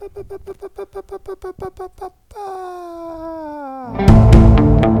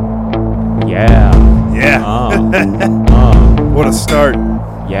Yeah. Yeah. What a start.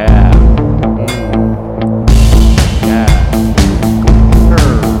 Yeah. Yeah.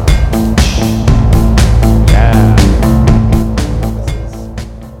 Yeah.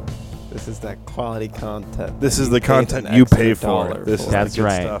 This is that quality content. This is You the paid content an you extra pay for. dollar This is the That's good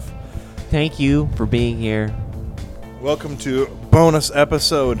right. stuff. Thank you for being here. Welcome to bonus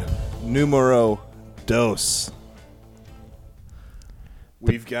episode numero dos.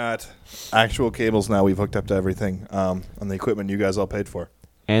 We've got actual cables now. We've hooked up to everything on the equipment you guys all paid for.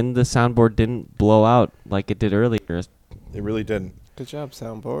 And the soundboard didn't blow out like it did earlier. It really didn't. Good job,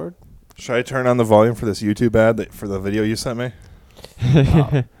 soundboard. Should I turn on the volume for this YouTube ad for the video you sent me?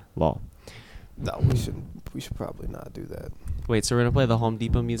 Lol. No, we should probably not do that. Wait, so we're gonna play the Home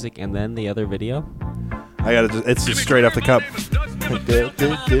Depot music and then the other video? It's just straight off the cup. You're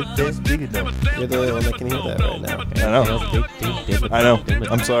the only one that can hear that right now. I know.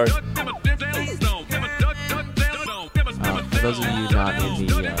 I'm sorry. For those of you not in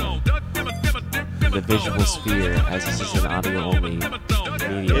the visual sphere, as this is an audio-only medium,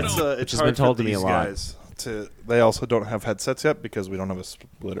 It's which has hard been told for to me a these lot. guys they also don't have headsets yet because we don't have a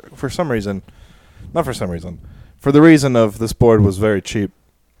splitter. For some reason, not for some reason, for the reason of this board was very cheap.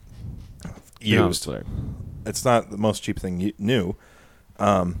 Used. No, It's not the most cheap thing new.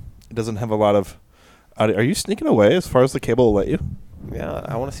 It doesn't have a lot of audio. Are you sneaking away as far as the cable will let you? Yeah,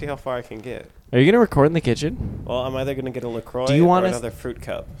 I want to see how far I can get. Are you gonna record in the kitchen? Well, I'm either going to get a LaCroix Do you or want another fruit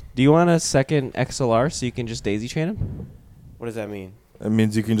cup. Do you want a second XLR so you can just daisy chain him? What does that mean? It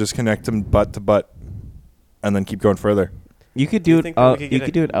means you can just connect them butt to butt, and then keep going further. You could Do do you it. think that we You get could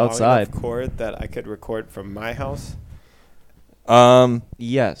a do it long outside. enough cord that I could record from my house?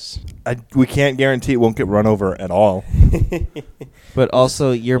 Yes, We can't guarantee it won't get run over at all. but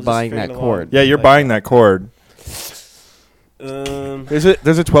also you're we'll just buying string that it cord. along. Yeah, you're Like buying that cord. Um, There's a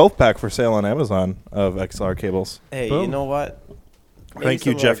 12-pack for sale on Amazon of XLR cables. hey, you Boom. know what? Maybe Thank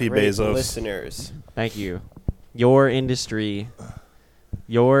you, some of our Jeffy great Bezos. Listeners Thank you. Your industry,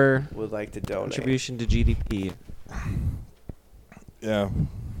 your would like to donate. contribution to GDP. Yeah.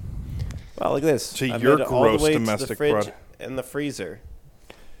 Well, look at this. To I your made it all the gross way to domestic the fridge product. and the freezer.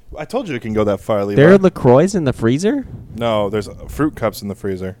 I told you it can go that far, Levi. There are LaCroix in the freezer? No, there's fruit cups in the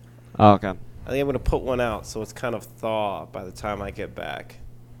freezer. Oh, okay. I think I'm going to put one out so it's kind of thaw by the time I get back.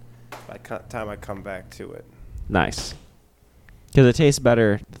 By the time I come back to it. Nice. Because it tastes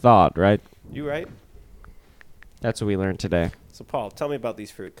better thawed, right? You right? That's what we learned today. So, Paul, tell me about these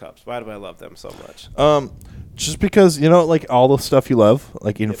fruit cups. Why do I love them so much? Just because, like all the stuff you love,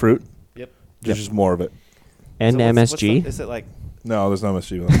 like eating Yep. fruit, Yep. there's just more of it. And So what's MSG? is it like, No, there's no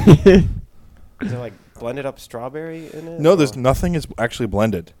MSG. with it. is there like blended up strawberry in it? No, there's or- nothing is actually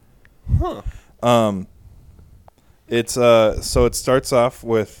blended. Huh. It's so it starts off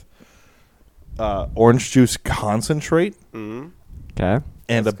with orange juice concentrate Mm-hmm. Okay.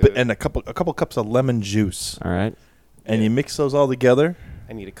 and That's good. a couple cups of lemon juice, All right. and Yeah. you mix those all together.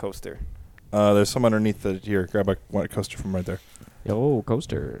 I need a coaster. There's some underneath the here. Grab a coaster from right there. Yo,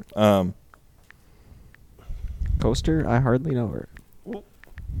 Coaster. Um, Coaster? I hardly know her.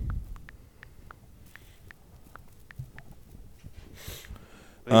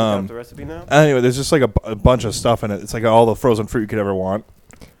 You got the recipe now? Anyway, there's just like a bunch of stuff in it. It's like all the frozen fruit you could ever want.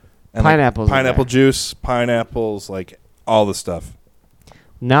 And like Pineapples in pineapple there. juice, pineapples, like all the stuff.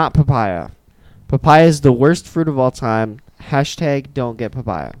 Not papaya. Papaya is the worst fruit of all time. Hashtag don't get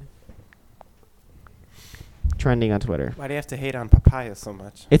papaya. Trending on Twitter. Why do you have to hate on papaya so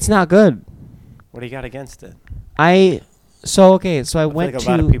much? It's not good. What do you got against it? So I I went think a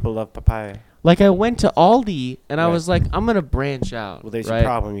lot of to people love papaya. I went to Aldi and I Right. was like, I'm gonna branch out. Well, there's right? your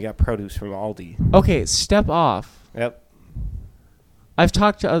problem. You got produce from Aldi. Okay, step off. Yep. I've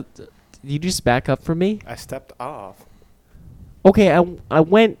talked to. You just back up from me. I stepped off. Okay, I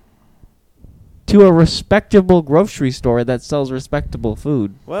went to a respectable grocery store that sells respectable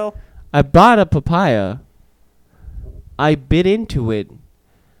food. Well, I bought a papaya. I bit into it.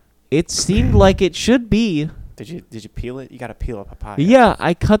 It seemed like it should be. did you peel it? You got to peel a papaya. Yeah,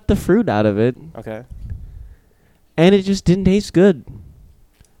 I cut the fruit out of it, Okay. and it just didn't taste good.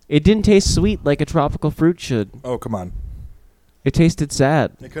 It didn't taste sweet like a tropical fruit should. Oh, come on. It tasted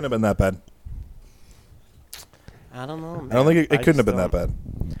sad. It couldn't have been that bad. I don't know, man. I don't think it couldn't have just been that don't- bad.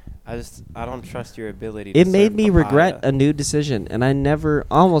 I don't trust your ability to It made serve me papaya. regret a new decision, and I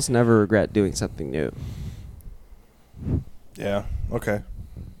almost never regret doing something new. Yeah. Okay.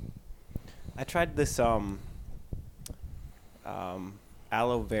 I tried this aloe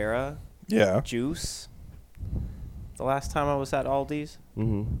vera Yeah. juice. the last time I was at Aldi's.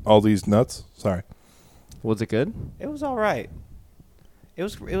 Mm-hmm. All these nuts. Sorry. Was it good? It was all right. It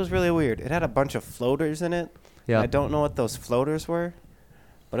was really weird. It had a bunch of floaters in it. Yeah. I don't know what those floaters were,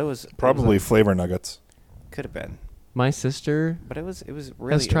 but it was Probably flavor nuggets. could have been. My sister But it was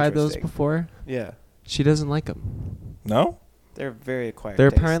really has tried those interesting. before. Yeah. She doesn't like them. No? They're very acquired. They're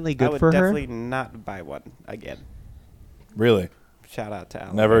taste. apparently good I would for her? definitely not buy one again. Really? Shout out to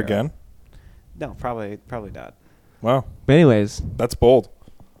Aloe Never Vera. again? No, probably not. Wow. But anyways, That's bold.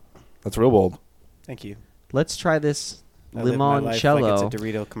 That's real bold. Thank you. let's try this I live my life like limoncello, it's a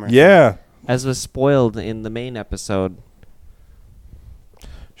Dorito commercial. Yeah. as was spoiled in the main episode.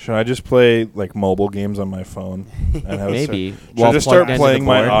 Should I just play like mobile games on my phone? And have it Maybe. Should I just start plugged into the playing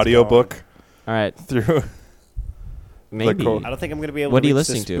my board. audiobook All right, through? maybe. code. I don't think I'm gonna be able What to are you reach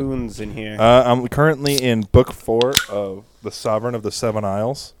the listening to? spoons in here. I'm currently in book 4 of The Sovereign of the Seven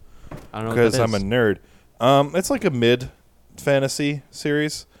Isles I don't know because what I'm a that is. nerd. It's like a mid fantasy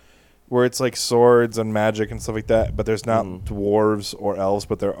series where it's like swords and magic and stuff like that, but there's not dwarves or elves,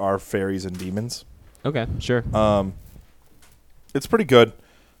 but there are fairies and demons. Okay, sure. It's pretty good.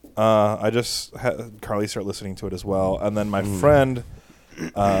 I just had Carly start listening to it as well, and then my friend,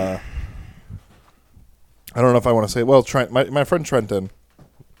 I don't know if I want to say. Well, Trent, my friend Trenton,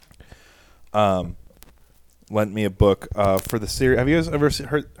 lent me a book for the series. Have you guys ever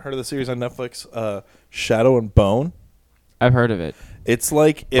heard of the series on Netflix, Shadow and Bone? I've heard of it. It's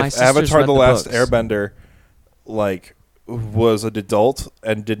like My if sister's Avatar: read The the Last books. Airbender, like, was an adult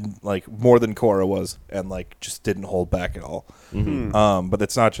and didn't like more than Korra was, and like just didn't hold back at all. But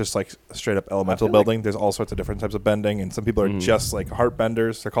it's not just like straight up elemental feel like- building. There's all sorts of different types of bending, and some people are just like heart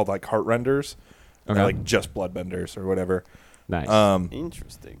benders. They're called like heart renders. And they're Okay. like just blood benders or whatever. Nice.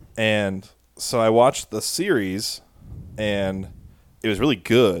 Interesting. And so I watched the series, and it was really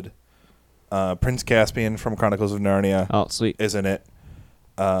good. Prince Caspian from Chronicles of Narnia oh, sweet. is in it,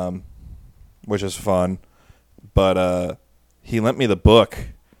 which is fun. But he lent me the book,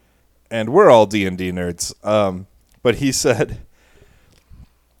 and we're all D&D nerds. But he said,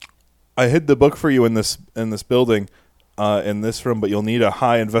 "I hid the book for you in this building, in this room, but you'll need a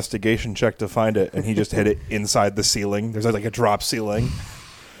high investigation check to find it." And he just hid it inside the ceiling. There's like a drop ceiling,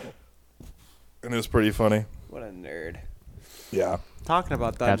 and it was pretty funny. What a nerd. Yeah. Talking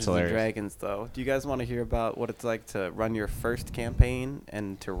about That's Dungeons and hilarious. Dragons, though, do you guys want to hear about what it's like to run your first campaign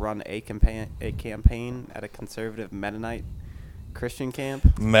and to run a campaign at a conservative Mennonite Christian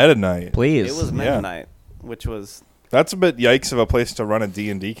camp? Meta Knight. Please. It was Yeah. Mennonite, which was That's a bit yikes of a place to run a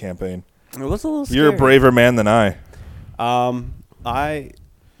D&D campaign. it was a little scary. You're a braver man than I. I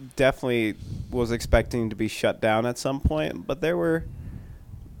definitely was expecting to be shut down at some point, but there were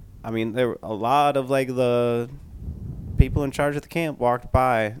a lot of like the people in charge of the camp walked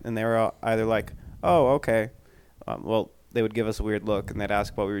by, and they were either like, "Oh, okay," well, they would give us a weird look, and they'd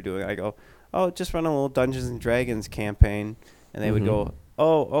ask what we were doing. I go, "Oh, just run a little Dungeons and Dragons campaign," and they would go,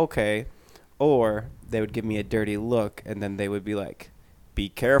 "Oh, okay," or they would give me a dirty look, and then they would be like, "Be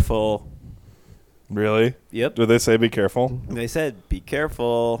careful." Really? Yep. Did they say be careful? They said, "Be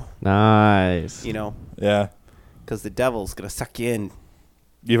careful," Nice. you know, Yeah. because the devil's gonna suck you in.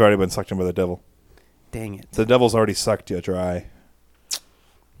 You've already been sucked in by the devil. Dang it. The devil's already sucked you dry.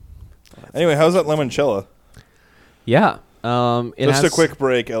 Anyway, how's that limoncello? Yeah. It Just has, a quick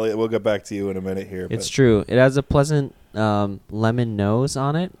break, Elliot. We'll get back to you in a minute here. It's but- true. It has a pleasant lemon nose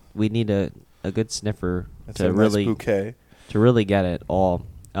on it. We need a good sniffer It's to a really nice bouquet. get it all.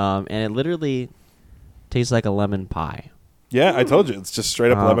 And it literally tastes like a lemon pie. Yeah, I told you. It's just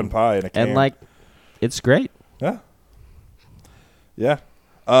straight up lemon pie in a can. And like, it's great. Yeah. Yeah.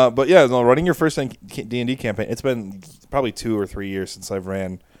 But yeah, no, running your first D&D campaign, it's been probably 2 or 3 years since I've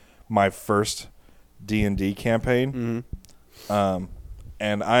ran my first D&D campaign. Mm-hmm.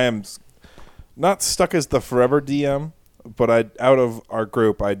 And I am not stuck as the forever DM, but out of our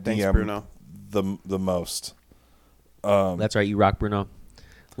group, I Thanks, DM Bruno. the most. That's right. You rock, Bruno.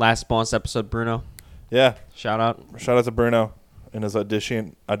 Last bonus episode, Bruno. Yeah. Shout out. Shout out to Bruno in his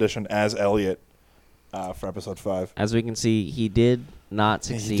audition as Elliot for episode 5. As we can see, he did not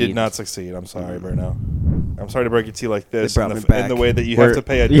succeed. He did not succeed. I'm sorry, Bruno. I'm sorry to break it to you like this They brought me back. in the way that you We're- have to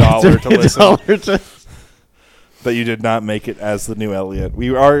pay a you have dollar to pay a listen. dollar to- That you did not make it as the new Elliot. We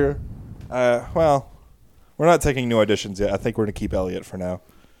are, we're not taking new auditions yet. I think we're going to keep Elliot for now.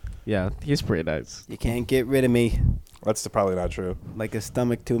 Yeah, he's pretty nice. You can't get rid of me That's probably not true. like a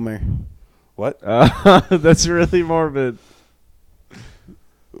stomach tumor. What? That's really morbid.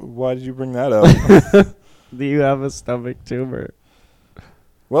 Why did you bring that up? Do you have a stomach tumor?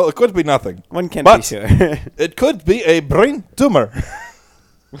 Well, it could be nothing. One can't But- be sure. It could be a brain tumor.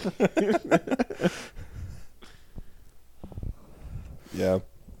 Yeah.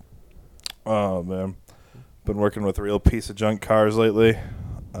 Oh, man. Been working with a real piece of junk cars lately.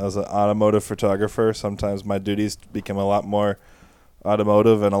 As an automotive photographer, sometimes my duties become a lot more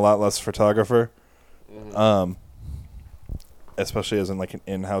automotive and a lot less photographer. Especially as in like an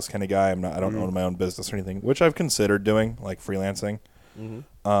in-house kind of guy. I don't own my own business or anything, which I've considered doing, like freelancing.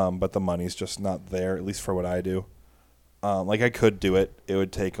 But the money's just not there, at least for what I do. Like I could do it. It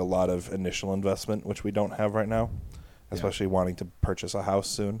would take a lot of initial investment, which we don't have right now, especially wanting to purchase a house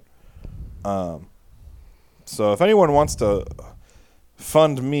soon. So if anyone wants to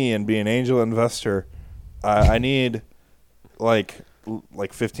fund me and be an angel investor, I need like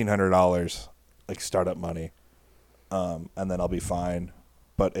 $1,500, like startup money, and then I'll be fine.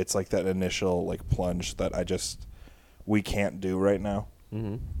 But it's like that initial like plunge that we can't do right now.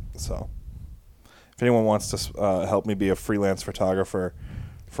 So if anyone wants to help me be a freelance photographer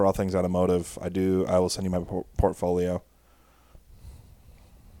for all things automotive, I will send you my portfolio.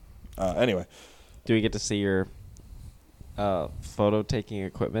 Anyway. Do we get to see your photo taking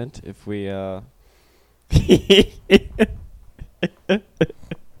equipment if we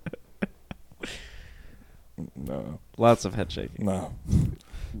No. Lots of head shaking. No.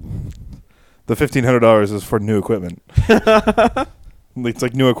 The $1,500 is for new equipment. It's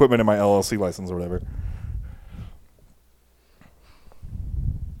like new equipment in my LLC license or whatever.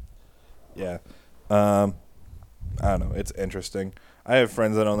 Yeah. I don't know. It's interesting. I have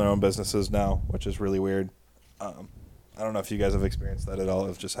friends that own their own businesses now, which is really weird. I don't know if you guys have experienced that at all,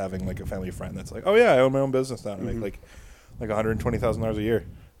 of just having like a family friend that's like, oh yeah, I own my own business now. And I make like $120,000 a year.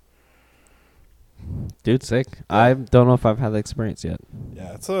 Dude, sick. I don't know if I've had the experience yet.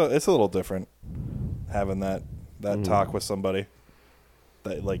 Yeah, it's a little different having that talk with somebody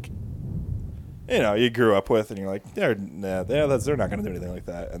that like, you know, you grew up with, and you're like, they're not going to do anything like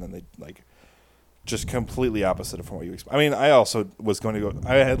that, and then they like just completely opposite from what you expect. I mean, I also was going to go.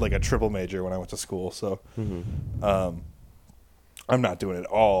 I had like a triple major when I went to school, so I'm not doing it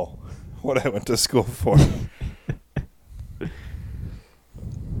all what I went to school for.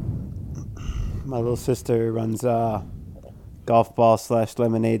 My little sister runs a golf ball /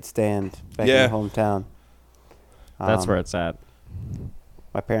 lemonade stand back in my hometown. That's where it's at.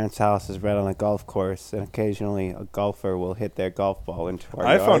 My parents' house is right on a golf course, and occasionally a golfer will hit their golf ball into our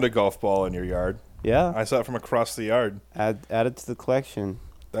yard. I found a golf ball in your yard. Yeah. I saw it from across the yard. Add it to the collection.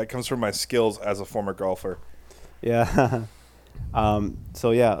 That comes from my skills as a former golfer. Yeah.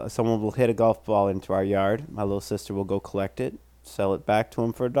 So, yeah, someone will hit a golf ball into our yard. My little sister will go collect it, sell it back to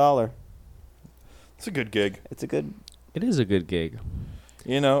him for $1. It's a good gig. It is a good gig.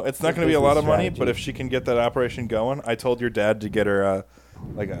 You know, it's not going to be a lot of money, but if she can get that operation going, I told your dad to get her a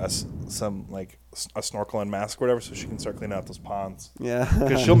snorkel and mask or whatever, so she can start cleaning out those ponds. Yeah.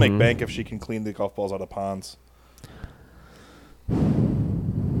 Because she'll make bank if she can clean the golf balls out of ponds.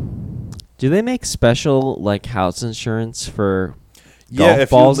 Do they make special like house insurance for golf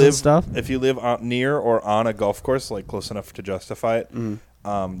balls and stuff? If you live near or on a golf course, like close enough to justify it,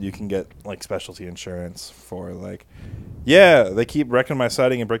 you can get like specialty insurance for like, yeah, they keep wrecking my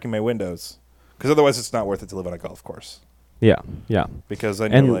siding and breaking my windows, because otherwise it's not worth it to live on a golf course. Yeah. Because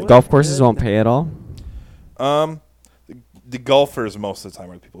then and golf courses won't pay at all. The golfers most of the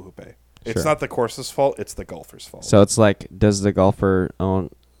time are the people who pay. It's Sure. not the course's fault; it's the golfer's fault. So it's like, does the golfer own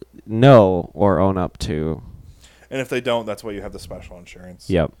up to? And if they don't, that's why you have the special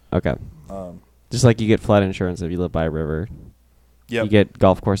insurance. Yep. Okay. Just like you get flood insurance if you live by a river. Yep. You get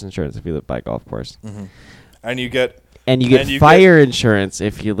golf course insurance if you live by a golf course. Mm-hmm. And you get fire insurance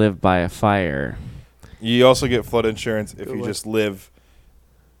if you live by a fire. You also get flood insurance if you just live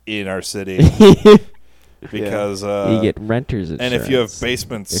in our city. Because you get renter's insurance. And if you have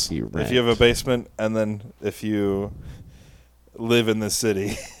basements, if you have a basement, and then if you live in the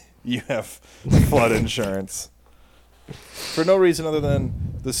city, you have flood insurance. For no reason other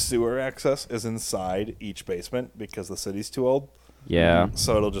than the sewer access is inside each basement because the city's too old. Yeah.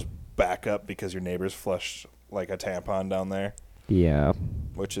 So it'll just back up because your neighbors flush like a tampon down there. Yeah.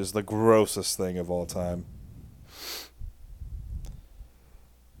 Which is the grossest thing of all time.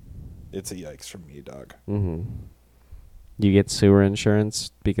 It's a yikes for me, dog. Mm-hmm. You get sewer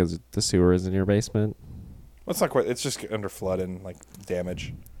insurance because the sewer is in your basement? Well, it's not quite. It's just under flood and like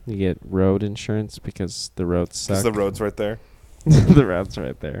damage. You get road insurance because the roads suck? Because the road's right there. The road's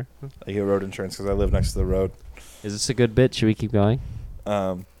right there. I get road insurance because I live next to the road. Is this a good bit? Should we keep going?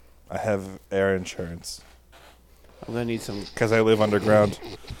 I have air insurance. I'm going to need some... Because I live underground.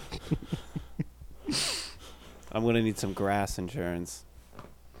 I'm going to need some grass insurance.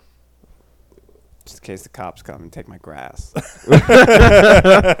 Just in case the cops come and take my grass.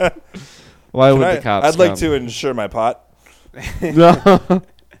 Why would the cops I'd come? like to insure my pot. No.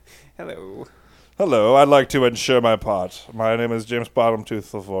 Hello. Hello, I'd like to insure my pot. My name is James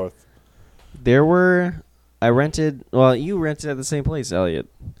Bottomtooth the Fourth. There were. I rented. Well, you rented at the same place, Elliot.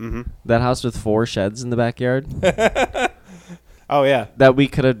 Mm-hmm. That house with 4 sheds in the backyard. Oh yeah. That we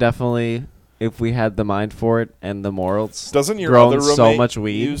could have definitely, if we had the mind for it and the morals. Doesn't your grown other roommate so much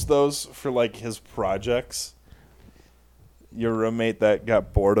weed. use those for like his projects? Your roommate that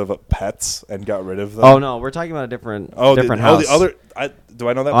got bored of pets and got rid of them. Oh no, we're talking about a different different house. the other. Do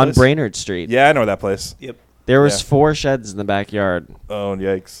I know that on place? Brainerd Street. Yeah, I know that place. Yep. There was Yeah. 4 sheds in the backyard. Oh,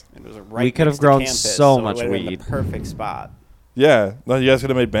 yikes. It was right We could have next to grown campus, so it much would've been the weed. perfect spot. Yeah, no, you guys could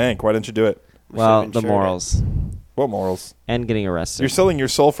have made bank. Why didn't you do it? We Well, should've the insured it. morals What morals? and getting arrested. You're selling your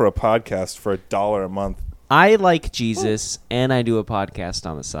soul for a podcast for $1 a month. I like Jesus and I do a podcast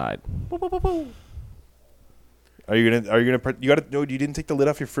on the side. Are you gonna? You gotta. No, you didn't take the lid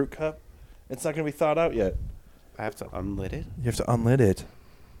off your fruit cup. It's not gonna be thawed out yet. I have to unlit it. You have to unlid it.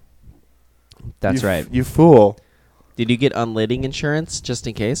 That's You right. You fool. Did you get unlidding insurance just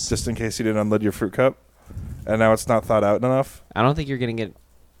in case? Just in case you didn't unlid your fruit cup, and now it's not thawed out enough. I don't think you're gonna get.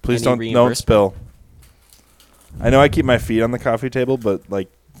 Please Any don't reimbursement? spill. I know I keep my feet on the coffee table, but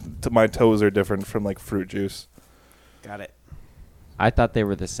like my toes are different from like fruit juice. Got it. I thought they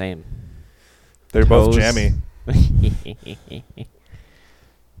were the same. They're both Toes. jammy.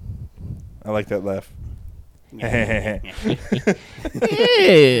 I like that laugh. Hey,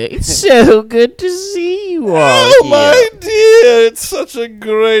 it's so good to see you all Oh my here. dear, it's such a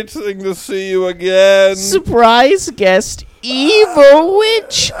great thing to see you again. Surprise guest, Evil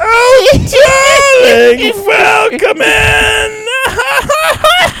Witch. Oh, darling, welcome in.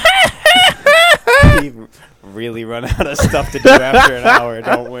 We really run out of stuff to do after an hour,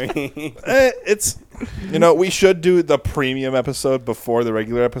 don't we? It's, we should do the premium episode before the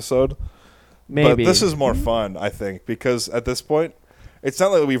regular episode. Maybe. But this is more fun, I think, because at this point, it's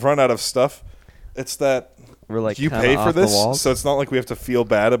not like we've run out of stuff. It's that We're like you kinda pay for off the this, walls. so it's not like we have to feel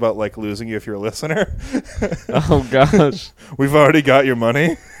bad about like losing you if you're a listener. Oh gosh, We've already got your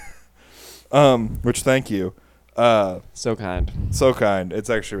money. Which thank you. so kind. So kind. It's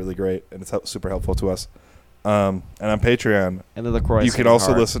actually really great, and it's super helpful to us. And on Patreon, And the LaCroix. you can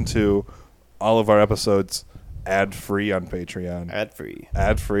also listen to all of our episodes ad-free on Patreon. Ad free.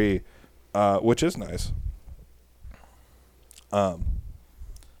 Ad-free, which is nice.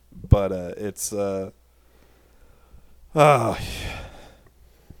 But it's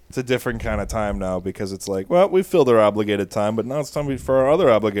it's a different kind of time now because it's like, well, we filled our obligated time, but now it's time for our other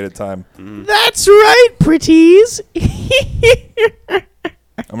obligated time. That's right, pretties.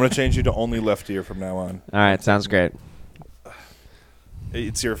 I'm gonna change you to only left ear from now on. All right, sounds great.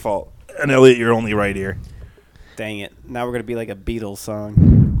 It's your fault. And Elliot, you're only right ear. Dang it. Now we're going to be like a Beatles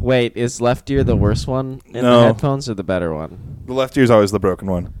song. Wait, is left ear the worst one in No. the headphones or the better one? The left ear's always the broken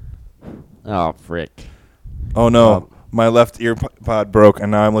one. Oh, frick. Oh no, Well- my left ear pod broke,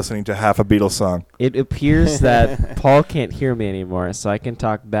 and now I'm listening to half a Beatles song. It appears that Paul can't hear me anymore, so I can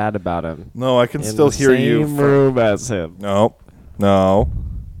talk bad about him. No, I can in still the hear you. same room as him. No.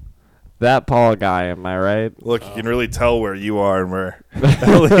 That Paul guy, am I right? Look, you can really tell where you are and where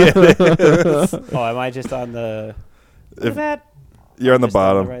Elliot is. Oh, am I just on the... If that? you're on the Just on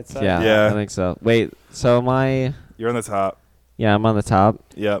bottom. the right side? Yeah, Yeah. I think so. Wait, so am I... You're on the top. Yeah, I'm on the top.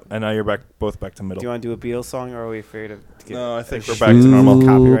 Yep, and now you're both back to Do middle. you want to do a Beatles song, or are we afraid of... No, I think a we're back to Ooh, normal.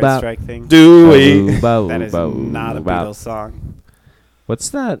 copyright about- strike thing? Do we? That is not a Beatles song. What's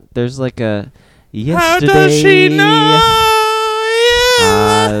that? There's like a... How Yesterday, does she know?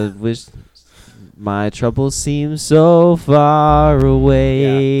 I wish my troubles seem so far away.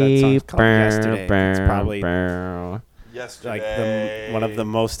 Yeah, that song's called Yesterday. It's probably Brr. Yesterday. Like one of the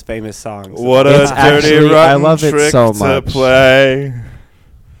most famous songs. What a It's dirty, actually- I rotten love it trick so to much. play.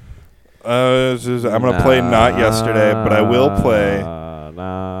 I'm gonna play Not Yesterday, but I will play.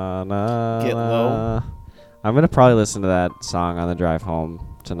 Get Low. I'm gonna probably listen to that song on the drive home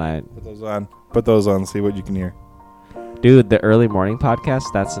tonight. Put those on. Put those on. See what you can hear. Dude, the early morning podcast,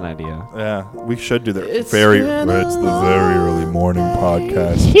 that's an idea. Yeah, we should do the It's very early morning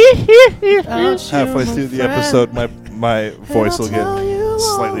podcast. Halfway through the episode, my voice will get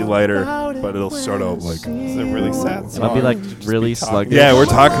slightly lighter, but it'll start out like. It's a really sad song. It'll be like You should just really be talking. sluggish. Yeah, we're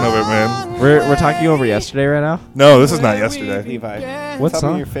talking over it, man. We're talking over yesterday right now. No, this is not yesterday. Levi, What tell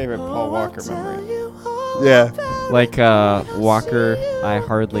song? me your favorite Paul Walker memory. Yeah. Like Walker, I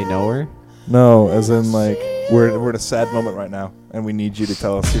hardly know her. No, as in like we're at a sad moment right now, and we need you to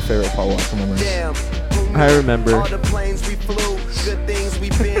tell us your favorite Paul Walker memory. I remember. All the planes we flew, good things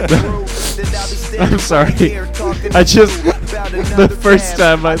we've been through. That I'll be standing I'm sorry. right here talking I just- about the another first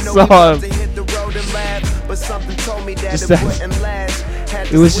path. time I know saw we about him. to hit the road and laugh, but something told me Just that-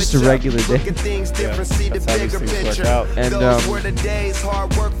 it was just a regular day. That's how these things work out. And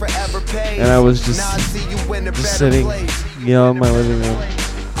I was just sitting, in my living room.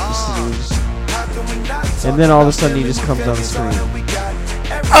 And then all of a sudden he just comes on the screen.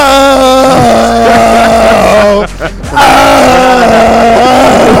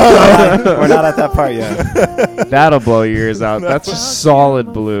 We're not at that part yet. That'll blow your ears out. That's just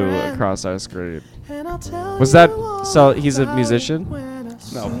solid blue across our screen. Was that, so he's a musician?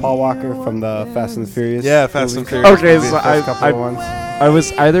 No, Paul Walker from the Fast and the Furious. Yeah, Fast and movies. Furious. Okay, Movies, so first couple of ones. I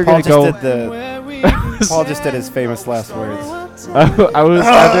was either Paul going to just go... did Paul just did his famous last words. I was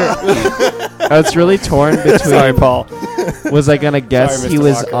either... I was really torn between... Sorry, Paul. Was I going to guess Sorry, he Mr.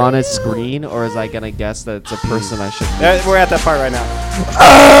 was Walker. on a screen, or was I going to guess that it's a person I should... We're at that part right now.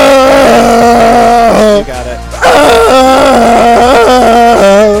 You got it.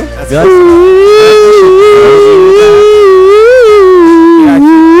 I feel like-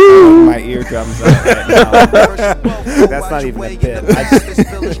 My eardrums up right now. That's not even a bit.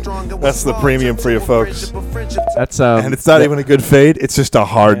 That's the premium for you folks. That's And it's not even a good fade. It's just a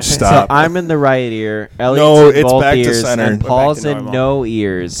hard So stop. I'm in the right ear. Elliot's No, in it's both back to ears, center. and We're Paul's back to in normal. no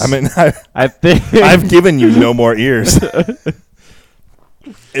ears. I mean, I think I've given you no more ears.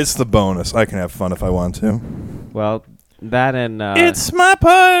 It's the bonus. I can have fun if I want to. well, that and It's my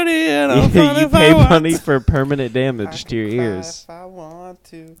party, and I'm fun you if I pay want money to. for permanent damage to your ears. If I want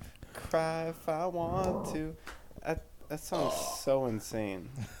to, cry if I want to. That sounds so insane.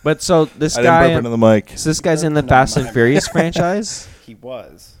 But so this I didn't burp guy, into the mic. so this guy's in the Fast and Furious franchise, He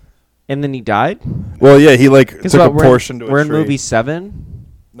was. and then he died. Well, yeah, he took Guess a what, portion to a we're in tree. movie 7,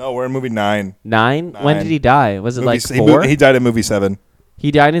 No, we're in movie 9. 9. When 9. did he die? Was it Movie like s- he 4? He died in movie 7.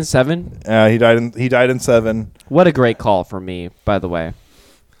 He died in 7. He died in 7. What a great call from me, by the way.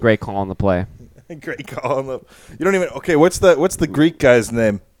 Great call on the play. Great call. You don't even. Okay, what's the Greek guy's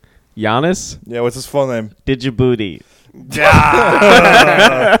name? Giannis Yeah, what's his full name? Djibouti.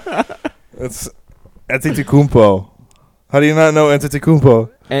 It's Antetokounmpo. How do you not know Antetokounmpo?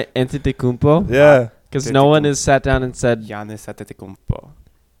 Antetokounmpo? Yeah. Because no one has sat down and said Giannis Antetokounmpo.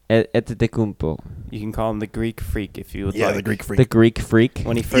 Antetokounmpo. You can call him the Greek Freak if you would Yeah, like. the Greek freak. The Greek freak.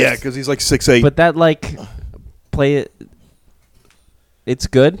 When he first, Yeah, because he's like 6'8". But that, like, play it. It's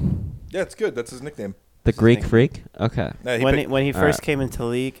good? Yeah, it's good. That's his nickname. The his Greek nickname. freak? Okay. Yeah, when he first Alright. came into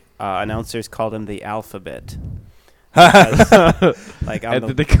league, announcers called him the Alphabet. Like on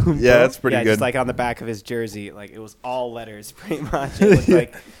the, Antetokounmpo. Yeah, that's pretty yeah, good. just like on the back of his jersey, like it was all letters, pretty much. It looked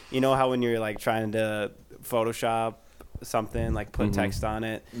like, you know how when you're like trying to Photoshop something, like put Mhm. text on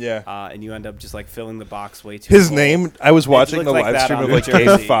it, Yeah. and you end up just like filling the box way too. His full. name, I was watching looked the like live that stream on of the like jersey,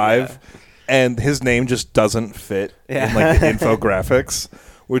 Game 5, yeah. and his name just doesn't fit Yeah. in like the infographics,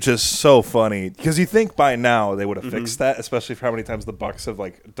 which is so funny. Because you think by now they would have fixed that, especially for how many times the Bucks have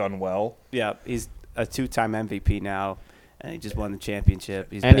like done well. Yeah, he's a 2-time MVP now, and he just won the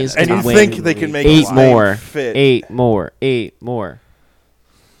championship. And been he's a And you gonna top win think in they the can league. make 8 his name more. fit. 8 more. 8 more.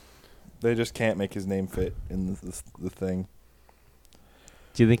 They just can't make his name fit in the thing.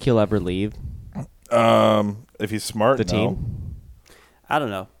 Do you think he'll ever leave If he's smart, the no. team? I don't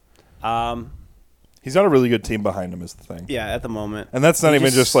know. He's not a really good team behind him is the thing. Yeah, at the moment. And that's not He even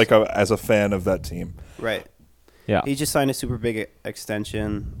just- just like as a fan of that team. Right. Yeah. He just signed a super big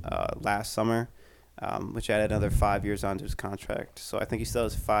extension last summer, which added another 5 years onto his contract. So I think he still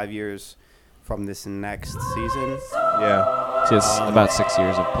has 5 years from this next season. Yeah. Just about 6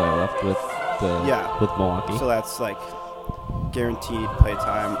 years of play left with Yeah. with Milwaukee. So that's like guaranteed play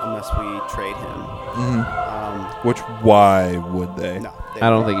time unless we trade him. Which why would they? No, I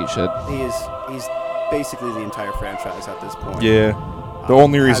don't think you should. He's basically the entire franchise at this point. Yeah. The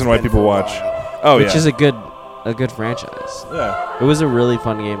only reason Has why been people for a watch. while. Oh Which yeah. is a good franchise. Yeah. It was a really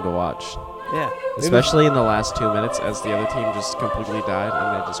fun game to watch, Yeah. especially in the last 2 minutes as the other team just completely died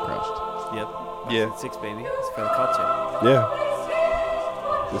and they just crushed. Yep. Yeah. 6, baby. It's for the culture. Yeah.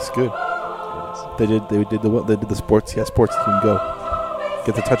 It's good. They did the sports sports team go.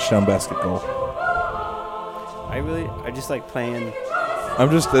 Get the touchdown basket goal. I just like playing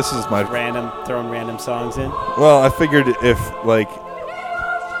This is my throwing random songs in. Well, I figured if like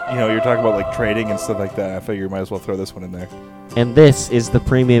you're talking about like trading and stuff like that, I figure you might as well throw this one in there. And this is the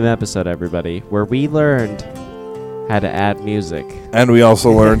premium episode, everybody, where we learned how to add music. And we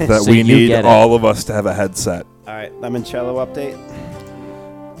also learned that So we you need get it. all of us to have a headset. All right, limoncello update.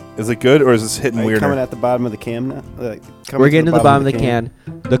 Is it good or is this hitting Are you weirder? coming at the bottom of the can now? We're getting to the bottom of the can.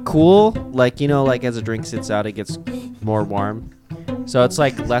 The cool, like as a drink sits out, it gets more warm. So it's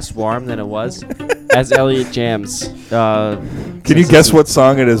like less warm than it was. as Elliot jams. Can you guess what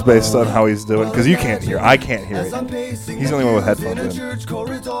song it is based on how he's doing? Because you can't hear. I can't hear it. He's the only one with headphones in.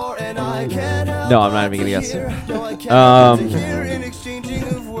 No, I'm not even gonna guess it.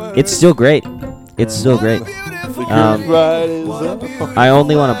 It's still great. It's still great. I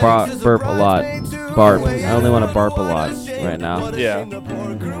only want to burp a lot. Barp. I only want to barp a lot right now. Yeah.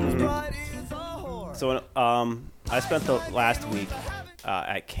 So I spent the last week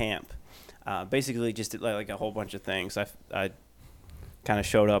at camp. Basically just did like a whole bunch of things. I kind of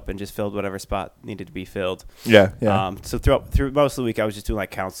showed up and just filled whatever spot needed to be filled. Yeah. So through most of the week, I was just doing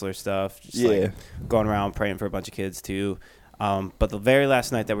like counselor stuff, just like going around praying for a bunch of kids too. But the very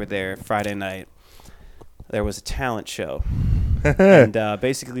last night that we're there, Friday night, there was a talent show. And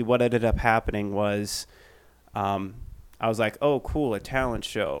basically what ended up happening was I was like, oh, cool, a talent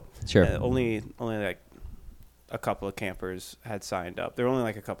show. Sure. Only like a couple of campers had signed up. There were only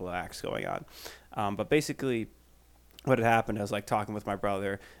like a couple of acts going on. But basically what had happened, I was like talking with my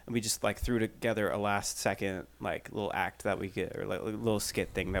brother, and we just like threw together a last second like little act that we could, or like a little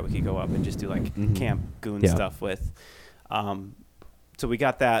skit thing that we could go up and just do like camp goon stuff with. So we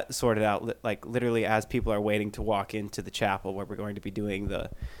got that sorted out, like literally as people are waiting to walk into the chapel where we're going to be doing the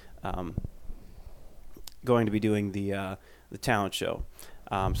talent show.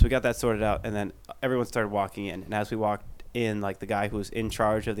 So we got that sorted out, and then everyone started walking in. And as we walked in, like the guy who was in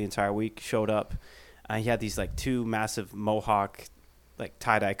charge of the entire week showed up. He had these like two massive mohawk, like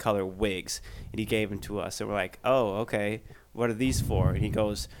tie-dye color wigs, and he gave them to us. And we're like, oh, okay, what are these for? And he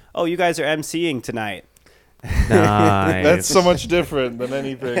goes, oh, you guys are MCing tonight. Nice. That's so much different than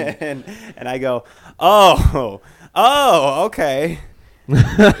anything. and I go, oh, okay.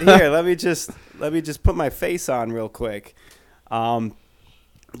 Here, let me just put my face on real quick.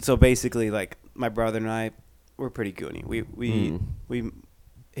 So basically, like my brother and I, we're pretty goony. We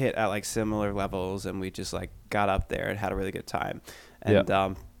hit at like similar levels, and we just like got up there and had a really good time. And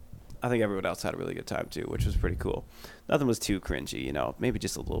I think everyone else had a really good time too, which was pretty cool. Nothing was too cringy, you know, maybe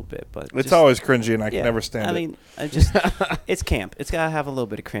just a little bit, but It's just, always cringy, and I can never stand it. I mean, it's camp. It's gotta have a little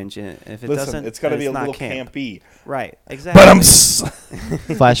bit of cringe in it. If it doesn't, it's gotta then be a not little camp. campy. Right, exactly. But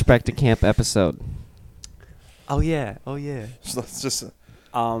Flashback to camp episode. Oh yeah. Let's just.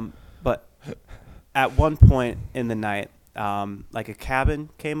 But at one point in the night, like a cabin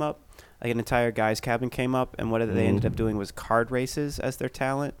came up, like an entire guy's cabin came up, and what they ended up doing was card races as their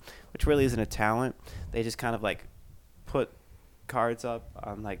talent, which really isn't a talent. They just kind of like put cards up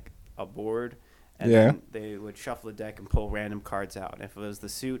on like a board, and then they would shuffle the deck and pull random cards out. And if it was the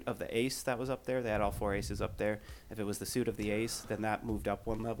suit of the ace that was up there, they had all 4 aces up there. If it was the suit of the ace, then that moved up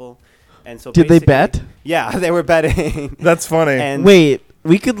one level. And so Did they bet? Yeah, they were betting. That's funny. And Wait,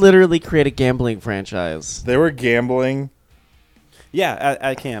 we could literally create a gambling franchise. They were gambling. Yeah,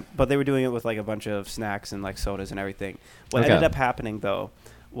 at camp, but they were doing it with like a bunch of snacks and like sodas and everything. What ended up happening though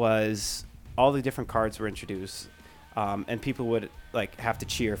was all the different cards were introduced, and people would like have to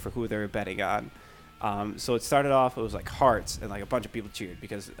cheer for who they were betting on. So it started off, it was like hearts, and like a bunch of people cheered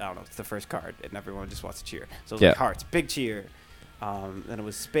because I don't know, it's the first card, and everyone just wants to cheer. So it was like hearts, big cheer. Then it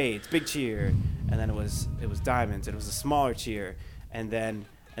was spades, big cheer, and then it was diamonds, and it was a smaller cheer, and then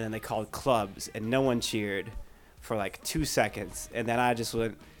they called clubs, and no one cheered for like 2 seconds, and then I just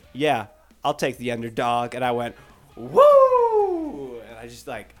went, yeah, I'll take the underdog, and I went, woo, and I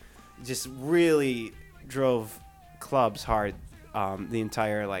just really drove clubs hard the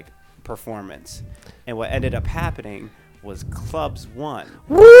entire like performance. And what ended up happening was clubs won.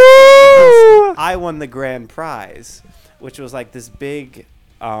 Woo! I won the grand prize, which was like this big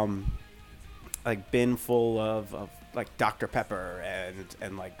like bin full of like Dr. Pepper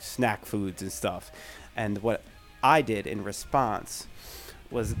and like snack foods and stuff. And what I did in response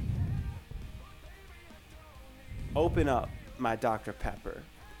was open up my Dr. Pepper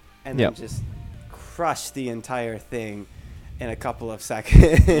and then just crush the entire thing in a couple of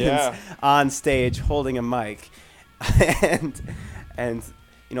seconds on stage holding a mic. and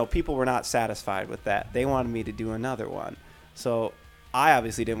you know, people were not satisfied with that. They wanted me to do another one. So I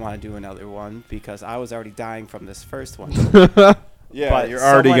obviously didn't want to do another one because I was already dying from this first one. But you're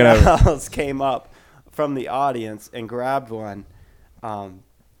already someone gonna else came up from the audience and grabbed one, and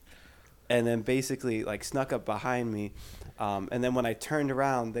then basically like snuck up behind me, and then when I turned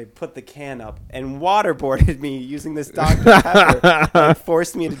around, they put the can up and waterboarded me using this Dr. Pepper and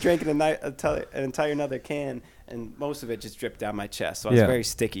forced me to drink an entire another can, and most of it just dripped down my chest, so I was very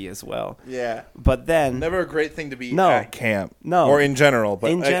sticky as well. Yeah. But then Never a great thing to be at camp. No. Or in general.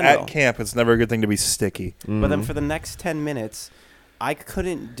 But In general. at camp, it's never a good thing to be sticky. But then for the next 10 minutes, I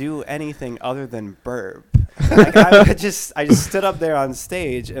couldn't do anything other than burp. Like I just stood up there on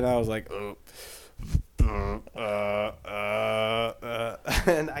stage and I was like, oh,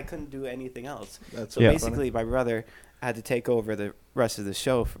 and I couldn't do anything else. That's So Yeah. basically, my brother had to take over the rest of the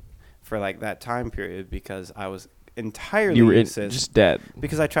show for like that time period because I was entirely You were useless. just dead.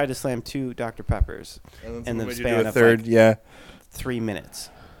 Because I tried to slam 2 Dr. Peppers And in the you span do a of third, like yeah. 3 minutes.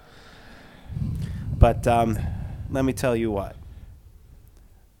 But let me tell you what.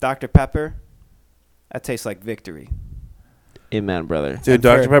 Dr. Pepper, that tastes like victory. Amen, brother. Dude, And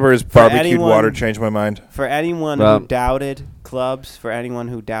Dr. for- Pepper's for barbecued anyone- water changed my mind. For anyone Well- who doubted clubs, for anyone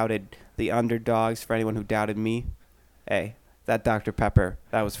who doubted the underdogs, for anyone who doubted me, hey, that Dr. Pepper,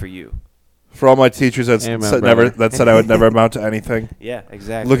 that was for you. For all my teachers that Amen, said brother. that said I would never amount to anything. Yeah,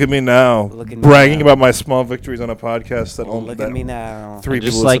 exactly. Look at me now, Look at me bragging now. about my small victories on a podcast that only Look that at me now. 3 And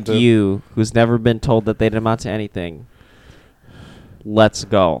people just like listen to. you, who's never been told that they didn't amount to anything. Let's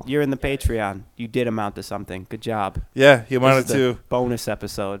go. You're in the Patreon. You did amount to something. Good job. Yeah, you This wanted is the to bonus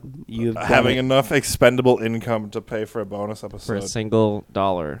episode. You've done having it. enough expendable income to pay for a bonus For a episode. single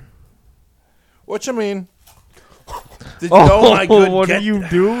 $1. What you mean? Did you know I could what get are you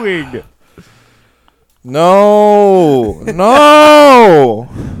doing? No, no.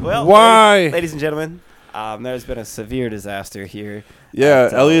 Well, Why? ladies and gentlemen, there's been a severe disaster here. Yeah,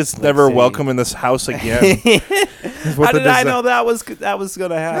 at, Elliot's let's never see. welcome in this house again. How did I know that was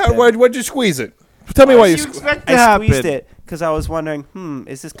gonna happen? Why'd you squeeze it? Tell me why you. expect I squeezed it because I was wondering,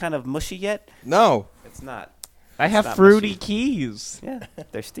 is this kind of mushy yet? No. It's not. I have not fruity mushy. keys. Yeah,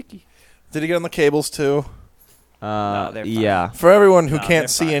 they're sticky. Did he get on the cables too? they're fine. Yeah. For everyone who No, they're can't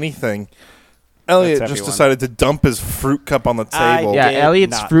see fine. anything, Elliot That's just everyone. decided to dump his fruit cup on the I table. Yeah, did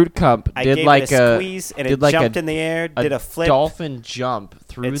Elliot's not. fruit cup I did gave like it a squeeze and did it like jumped a- in the air, did a flip dolphin jump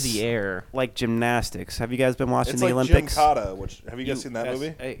through It's- the air. like gymnastics. Have you guys been watching It's the like Olympics? Gymkata, which have you guys seen that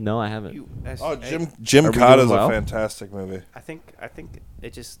movie? No, I haven't. Oh, Are Jim we Cotta's doing well? a fantastic movie. I think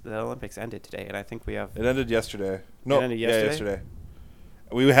it just the Olympics ended today, and I think we have It ended yesterday. No, ended yeah, yesterday? yesterday.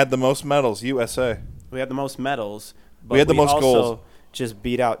 We had the most medals, USA. we had the most medals. But We had the most also goals. just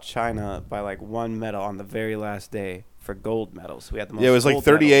beat out China by like 1 medal on the very last day for gold medals. We had the most. Yeah, it was like gold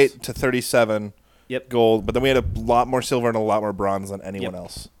 38 medals. to 37 Yep. gold, but then we had a lot more silver and a lot more bronze than anyone Yep.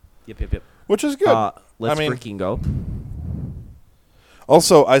 else, Yep. which is good. Let's I mean- freaking go.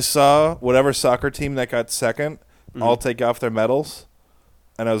 Also, I saw whatever soccer team that got second Mm-hmm. all take off their medals,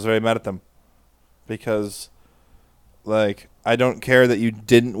 and I was very mad at them because, like, I don't care that you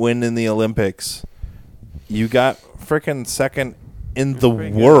didn't win in the Olympics. You got freaking second in the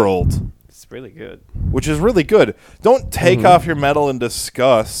pretty good. world, It's really good. which is really good. Don't take Mhm. off your medal in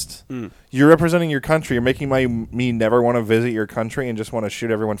disgust. Mm. You're representing your country. You're making me never want to visit your country and just want to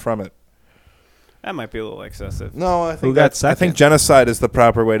shoot everyone from it. That might be a little excessive. No, I Who think got I think second? genocide is the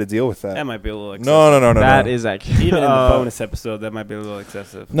proper way to deal with that. That might be a little excessive. No. That is actually Even in the bonus episode, that might be a little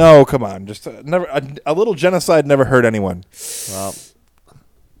excessive. No, come on. Just never a little genocide never hurt anyone. Well,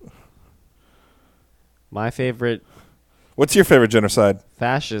 my favorite What's your favorite genocide?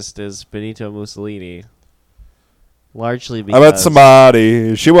 fascist is Benito Mussolini. Largely I because met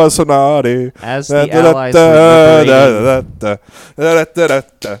somebody. She was so naughty. as the Allies were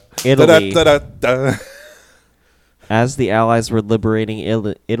liberating Italy, as the Allies were liberating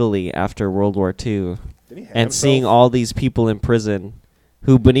Italy after World War II, and seeing all these people in prison,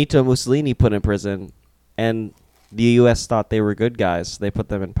 who Benito Mussolini put in prison, and the U.S. thought they were good guys, they put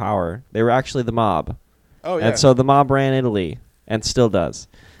them in power. They were actually the mob, Oh yeah. and so the mob ran Italy, and still does.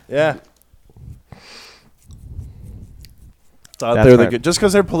 yeah. Thought That's they're the right. good. Just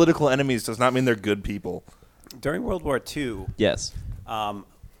because they're political enemies does not mean they're good people. During World War II, Yes. I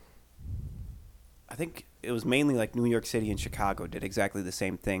think it was mainly like New York City and Chicago did exactly the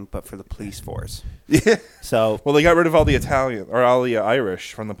same thing, but for the police force. Yeah. So Well, they got rid of all the Italian or all the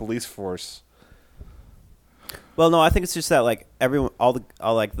Irish from the police force. Well, no, I think it's just that like everyone, all the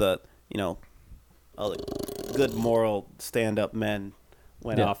good moral stand-up men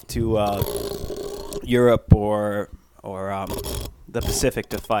went Yeah. off to Europe or the Pacific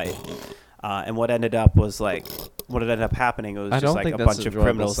to fight, and what ended up happening was I just don't like think a that's bunch of enjoyable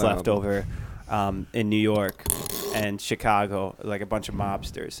criminals sound. left over in New York and Chicago, like a bunch of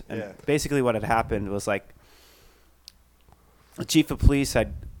mobsters, and Yeah. basically what had happened was like the chief of police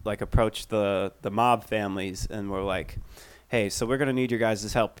had like approached the mob families and were like, hey, so we're going to need your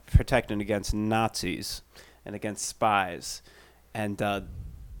guys' help protecting against Nazis and against spies. And the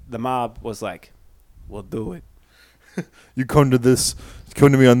mob was like, we'll do it. You come to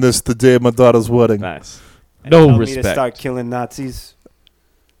me on this the day of my daughter's wedding. Nice. And No tell me to respect. start killing Nazis.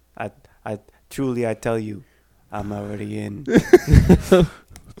 I tell you, I'm already in.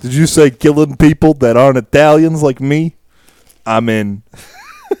 Did you say killing people that aren't Italians like me? I'm in.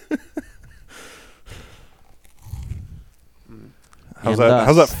 How's And that?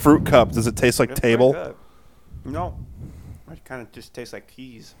 How's that thus- fruit cup? Does it taste like It's pretty table? good. No, it kind of just tastes like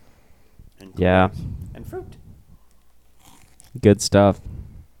keys. And Yeah. cookies and fruit. Good stuff.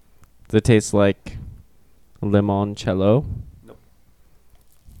 Does it taste like limoncello? Nope.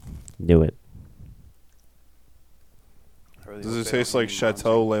 Knew it. I really Does hope it they taste don't like mean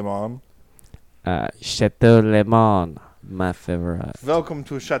Chateau Lemon? Chateau Lemon, my favorite. Welcome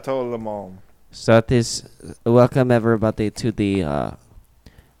to Chateau Lemon. So this, welcome everybody to the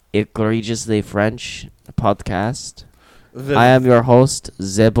Egregiously French podcast. I am your host,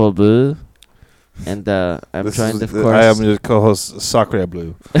 Zebobu, and I'm joined, of course. I am your co-host, Sacre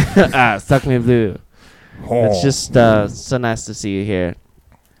Bleu. Suck me blue. It's just so nice to see you here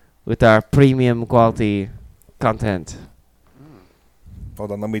with our premium quality content.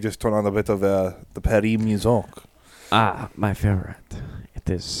 Hold on, let me just turn on a bit of the Paris music. My favorite. It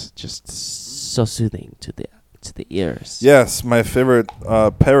is just so soothing to the ears. Yes, my favorite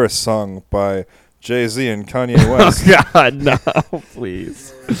Paris song by Jay-Z and Kanye West. Oh God, no,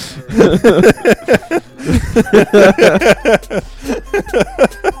 please.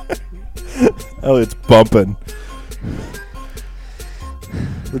 Oh, it's bumping.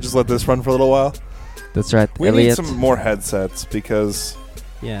 We'll just let this run for a little while. That's right, We Elliot. need some more headsets because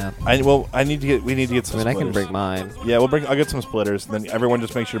Yeah. we need to get I some. mean, I can splitters. bring mine. Yeah, I'll get some splitters. And then everyone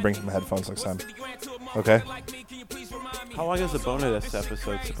just make sure to bring some headphones next time. Okay. How long is the bonus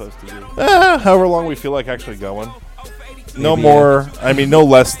episode supposed to be? However long we feel like actually going. No Maybe, more. I mean, no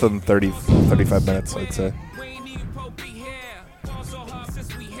less than 30, 35 minutes, I'd say.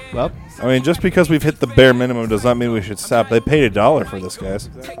 Well, I mean, just because we've hit the bare minimum does not mean we should stop. They paid $1 for this, guys.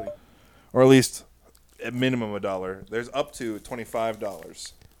 Exactly. Or at least at minimum $1. There's up to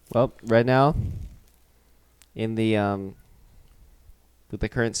 $25. right now, in the with the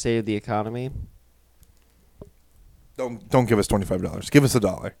current state of the economy, Don't give us $25. Give us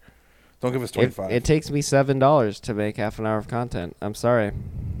 $1. Don't give us 25. it takes me $7 to make half an hour of content. I'm sorry.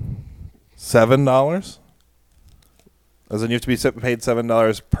 $7? As in you have to be paid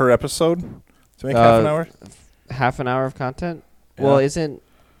 $7 per episode to make half an hour? Half an hour of content? Yeah. Well,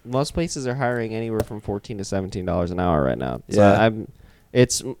 most places are hiring anywhere from $14 to $17 an hour right now. So Yeah.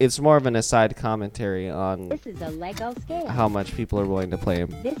 it's more of an aside commentary on This is a Lego scale. how much people are willing to pay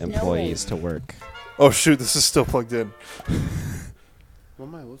This no employees to work. Oh, shoot. This is still plugged in. What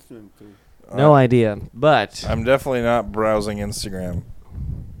am I listening to? No idea, but I'm definitely not browsing Instagram.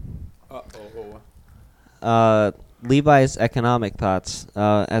 Levi's economic thoughts.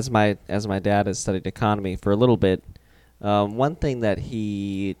 As my dad has studied economy for a little bit, one thing that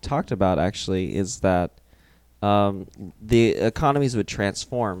he talked about actually is that the economies would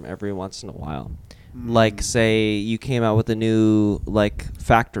transform every once in a while. Like, say you came out with a new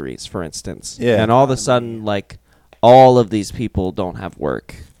factories, for instance, Yeah. and all of a sudden all of these people don't have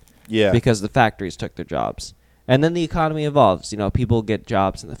work. Yeah. Because the factories took their jobs. And then the economy evolves. People get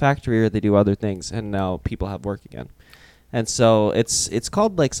jobs in the factory or they do other things, and now people have work again. And so it's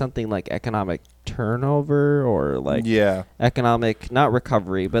called something like economic turnover or yeah. economic, not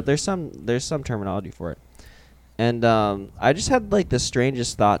recovery, but there's some terminology for it. And I just had the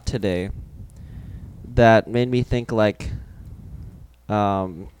strangest thought today that made me think so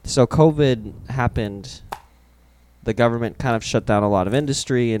COVID happened. The government kind of shut down a lot of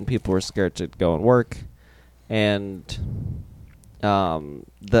industry, and people were scared to go and work. And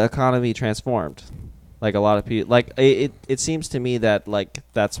the economy transformed. A lot of people, it seems to me that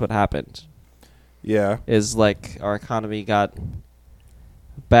that's what happened. Yeah. Is our economy got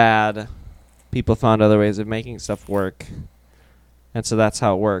bad, people found other ways of making stuff work, and so that's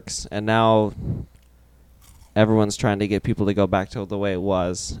how it works. And now everyone's trying to get people to go back to the way it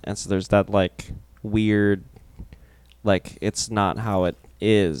was, and so there's that weird, it's not how it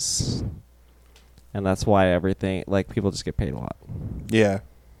is. And that's why everything, people just get paid a lot. Yeah.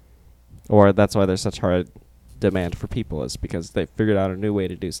 Or that's why there's such hard demand for people, is because they figured out a new way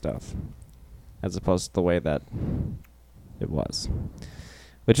to do stuff as opposed to the way that it was.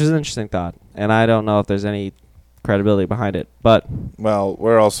 Which is an interesting thought. And I don't know if there's any credibility behind it. But Well,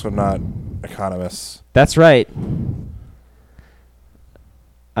 we're also not economists. that's right.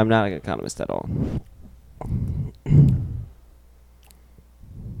 I'm not an economist at all.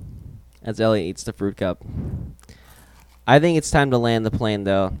 As Elliot eats the fruit cup. I think it's time to land the plane,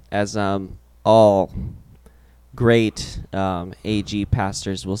 though, as all great AG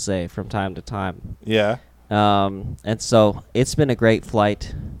pastors will say from time to time. Yeah. And so it's been a great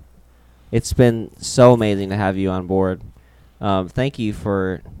flight. It's been so amazing to have you on board. Thank you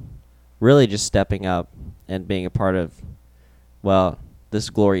for really just stepping up and being a part of, this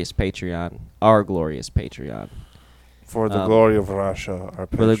glorious Patreon, our glorious Patreon. For the glory of Russia. Our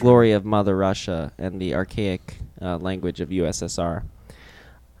for the glory of Mother Russia and the archaic language of USSR.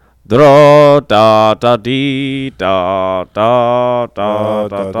 Da da da dee da da da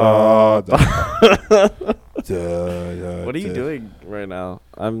da da. What are you doing right now?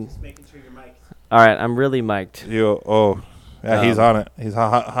 I'm Just making sure you're mic'd. all right. I'm really mic'd, Yeah, he's on it. He's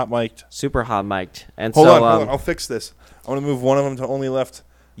hot mic'd. super hot mic'd, and Hold so on. I'll fix this. I want to move one of them to only left.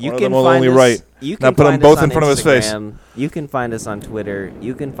 you one can of them find only us. right. You Now can put them find both us in on front of his face. Instagram. You can find us on Twitter.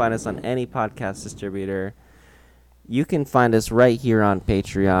 You can find us on any podcast distributor. You can find us right here on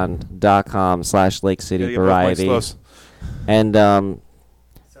patreon.com/Lake City Gotta get both mics Variety. close. And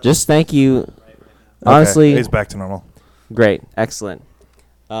just thank you. Okay, Honestly, he's back to normal. great. Excellent.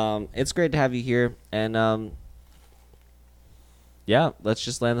 It's great to have you here. And yeah, let's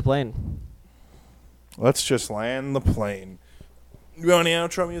just land the plane. Let's just land the plane. You got any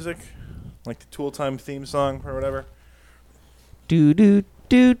outro music? Like the Tool Time theme song or whatever? Do do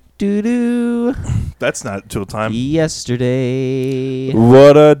do do do. That's not Tool Time. Yesterday.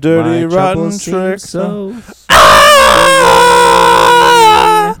 What a dirty, my rotten troubles seem trick. so